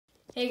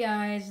Hey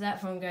guys,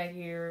 that phone guy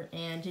here,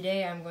 and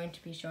today I'm going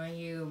to be showing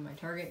you my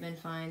Target bin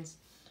finds.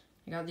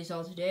 I got these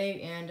all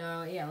today, and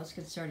yeah, let's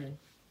get started.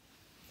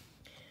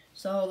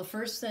 So the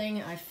first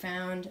thing I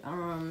found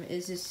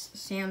is this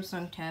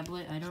Samsung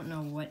tablet. I don't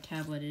know what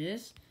tablet it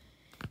is.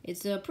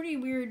 It's a pretty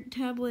weird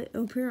tablet.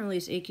 Apparently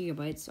it's 8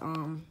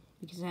 gigabytes.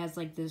 Because it has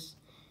like this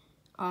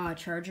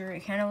charger.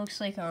 It kind of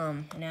looks like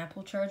an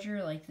Apple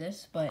charger like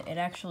this, but it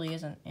actually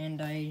isn't,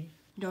 and I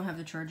don't have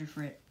the charger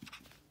for it.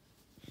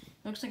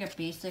 Looks like a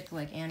basic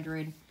like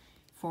Android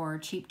for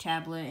cheap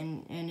tablet,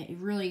 and it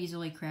really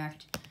easily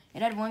cracked.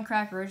 It had one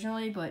crack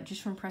originally, but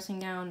just from pressing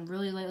down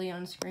really lightly on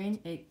the screen,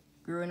 it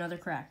grew another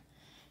crack.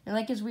 And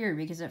like it's weird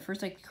because at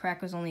first like the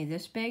crack was only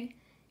this big,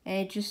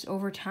 and it just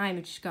over time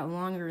it just got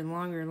longer and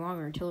longer and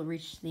longer until it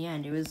reached the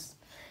end. It was,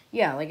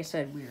 yeah, like I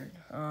said, weird.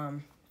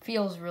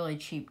 Feels really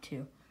cheap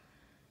too,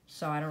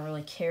 so I don't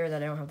really care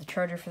that I don't have the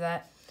charger for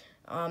that.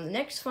 The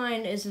next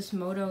find is this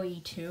Moto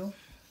E2.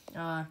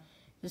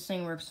 This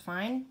thing works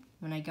fine.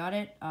 When I got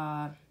it,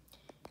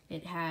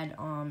 it had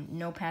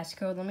no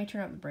passcode. Let me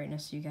turn up the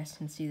brightness so you guys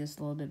can see this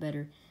a little bit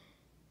better.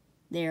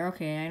 There,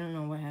 okay, I don't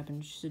know what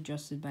happened, just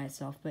adjusted by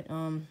itself. But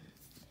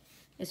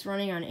it's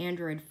running on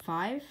Android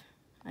 5.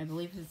 I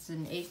believe it's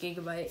an 8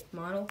 gigabyte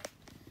model.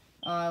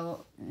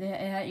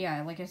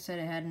 Yeah, like I said,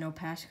 it had no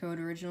passcode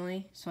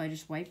originally, so I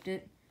just wiped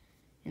it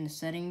in the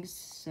settings,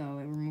 so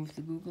it removed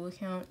the Google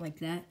account like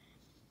that.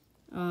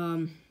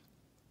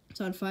 It's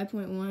on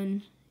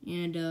 5.1,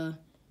 and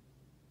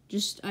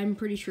I'm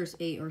pretty sure it's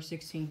 8 or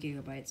 16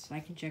 gigabytes. I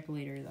can check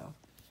later, though.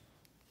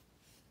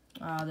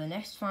 The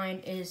next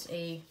find is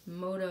a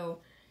Moto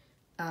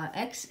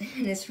X,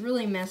 and it's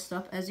really messed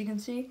up, as you can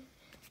see.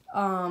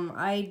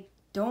 I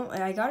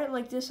got it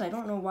like this. I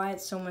don't know why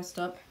it's so messed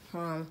up.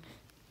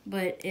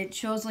 But it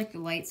shows like the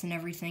lights and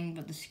everything,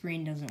 but the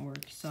screen doesn't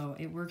work. So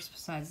it works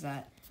besides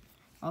that.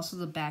 Also,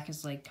 the back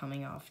is like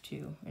coming off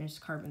too, and it's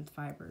carbon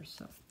fiber,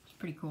 so it's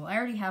pretty cool. I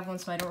already have one,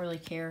 so I don't really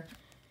care.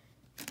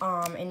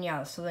 And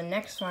yeah, so the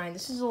next find,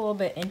 this is a little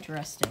bit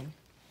interesting.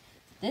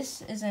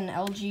 This is an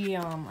LG,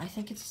 I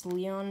think it's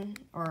Leon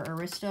or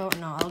Aristo.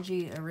 No,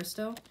 LG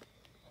Aristo.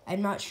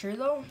 I'm not sure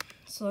though,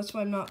 so that's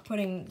why I'm not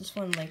putting this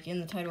one like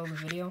in the title of the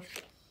video.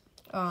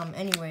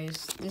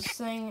 Anyways, this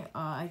thing,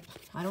 I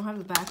don't have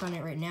the back on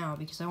it right now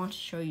because I want to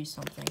show you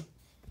something.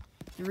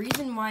 The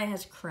reason why it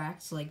has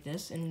cracks like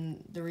this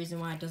and the reason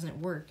why it doesn't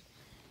work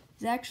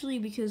is actually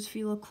because if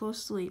you look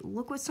closely,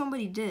 look what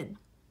somebody did.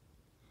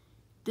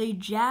 They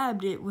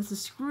jabbed it with a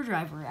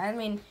screwdriver. I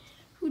mean,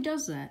 who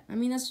does that? I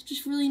mean, that's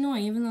just really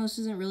annoying, even though this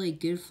isn't really a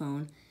good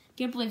phone.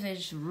 Can't believe they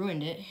just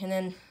ruined it. And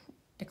then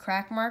the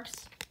crack marks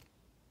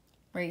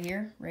right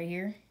here.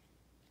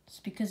 It's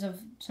because of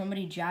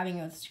somebody jabbing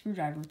it with a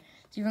screwdriver.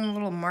 It's even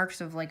little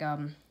marks of like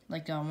one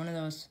of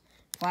those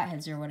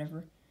flatheads or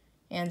whatever.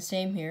 And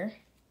same here.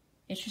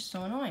 It's just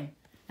so annoying.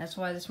 That's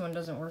why this one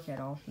doesn't work at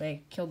all.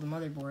 They killed the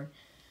motherboard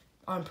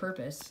on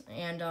purpose.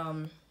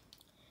 And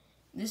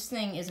this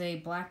thing is a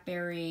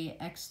BlackBerry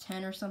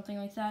X10 or something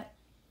like that.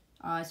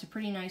 It's a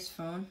pretty nice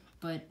phone,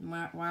 but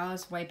while I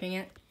was wiping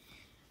it,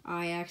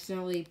 I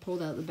accidentally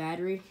pulled out the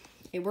battery.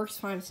 It works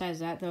fine besides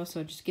that though,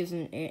 so it just gives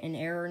an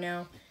error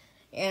now.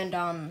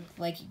 And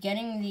like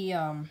getting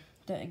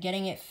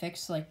getting it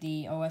fixed, like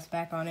the OS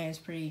back on it, is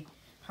pretty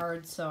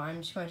hard. So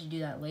I'm just going to do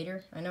that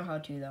later. I know how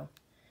to though.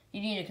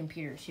 You need a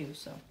computer too,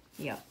 so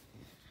yeah.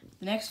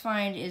 The next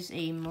find is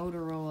a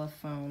Motorola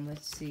phone.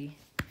 Let's see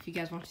if you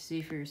guys want to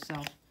see for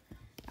yourself.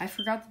 I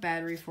forgot the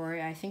battery for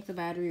it. I think the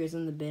battery was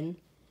in the bin.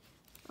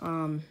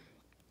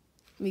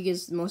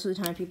 Because most of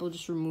the time people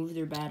just remove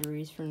their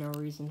batteries for no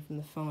reason from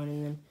the phone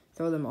and then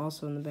throw them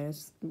also in the bin.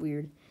 It's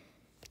weird.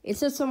 It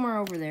says somewhere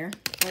over there,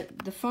 but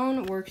the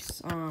phone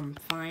works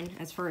fine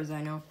as far as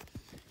I know.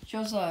 It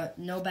shows a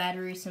no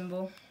battery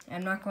symbol.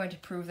 I'm not going to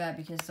prove that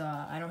because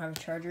I don't have a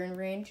charger in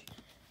range.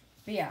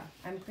 But yeah,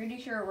 I'm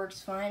pretty sure it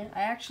works fine.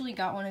 I actually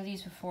got one of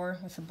these before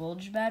with a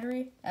bulge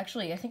battery.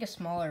 Actually, I think a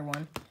smaller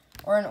one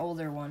or an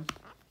older one.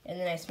 And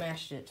then I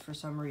smashed it for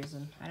some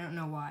reason. I don't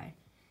know why.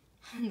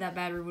 That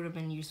battery would have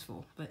been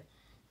useful. But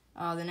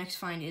the next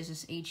find is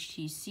this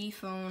HTC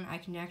phone. I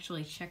can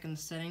actually check in the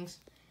settings.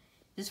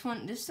 This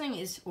thing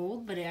is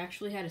old, but it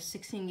actually had a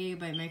 16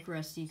 gigabyte micro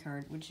SD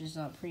card, which is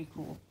pretty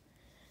cool.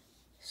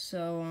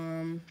 So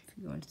if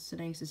you go into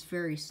settings, it's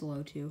very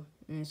slow too,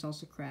 and it's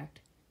also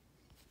cracked.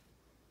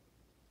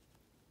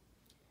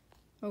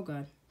 Oh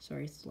god,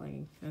 sorry, it's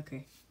lagging.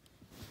 Okay.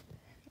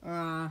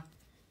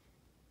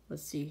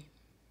 Let's see.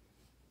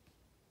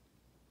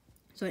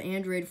 So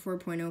Android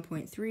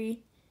 4.0.3,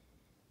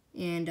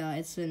 and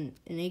it's an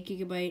 8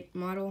 gigabyte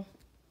model.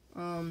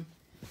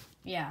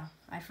 Yeah,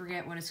 I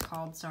forget what it's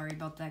called. Sorry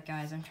about that,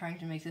 guys. I'm trying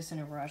to make this in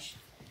a rush.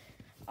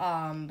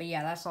 But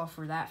yeah, that's all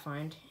for that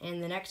find.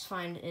 And the next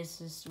find is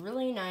this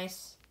really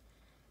nice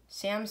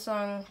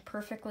Samsung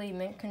perfectly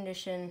mint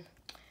condition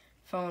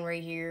phone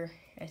right here.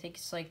 I think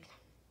it's like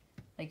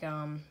I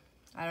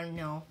don't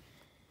know.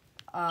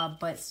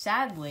 But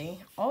sadly,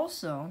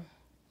 also,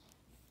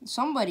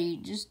 somebody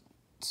just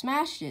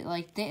smashed it.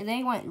 Like,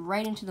 they went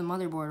right into the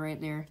motherboard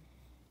right there.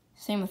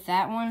 Same with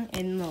that one.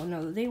 And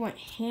no, they went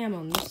ham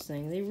on this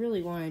thing. They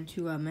really wanted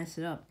to mess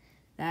it up.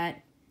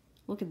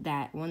 Look at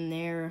that. One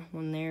there,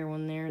 one there,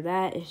 one there.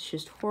 That is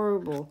just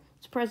horrible.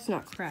 Surprised it's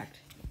not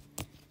cracked.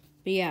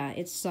 But yeah,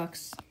 it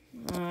sucks.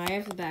 I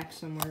have the back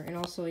somewhere. And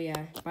also,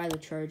 yeah, buy the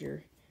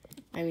charger.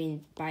 I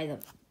mean, buy the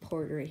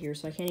port right here.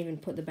 So I can't even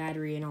put the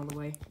battery in all the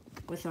way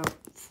without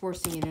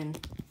forcing it in,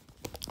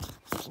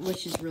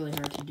 which is really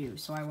hard to do.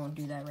 So I won't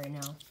do that right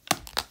now.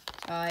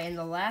 And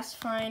the last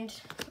find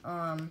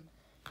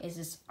is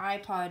this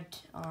iPod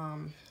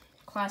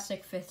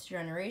Classic 5th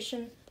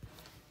generation.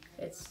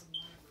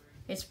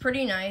 It's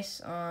pretty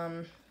nice.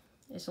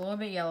 It's a little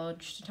bit yellow,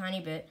 just a tiny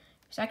bit.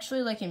 It's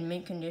actually like in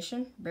mint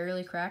condition,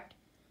 barely cracked.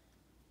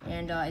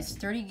 And it's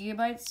 30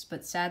 gigabytes,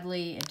 but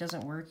sadly it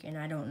doesn't work, and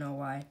I don't know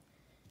why.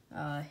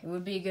 It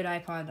would be a good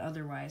iPod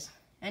otherwise.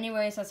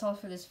 Anyways, that's all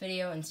for this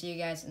video, and see you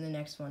guys in the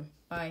next one.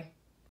 Bye.